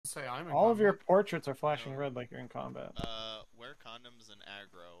say I'm in All of your combat. portraits are flashing No. red like you're in combat. Wear condoms and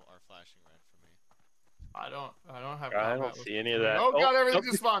aggro are flashing red for me. I don't have I combat. don't with see any me. of that. Oh god, everything nope.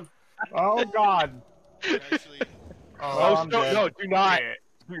 just spawned. Oh god. Actually, Oh, Oh, I'm no, dead. no, do not. Yeah.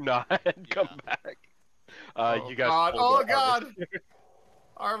 Do not come back. Oh You guys god. pulled Oh the god. harvester.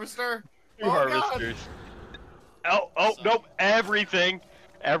 Harvester. Two Oh god. harvesters. Oh, Sorry. nope.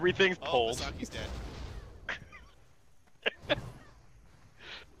 Everything's oh, pulled. Masaki's dead.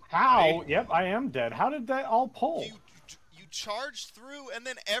 How? Yep, I am dead. How did that all pull? You charged through, and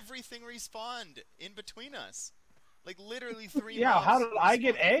then everything respawned in between us. Like literally 3 Yeah, mobs how did I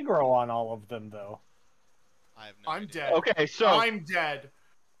get respawned. aggro on all of them though? I have no I'm idea. dead. Okay, so I'm dead.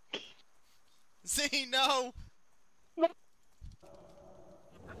 See, no.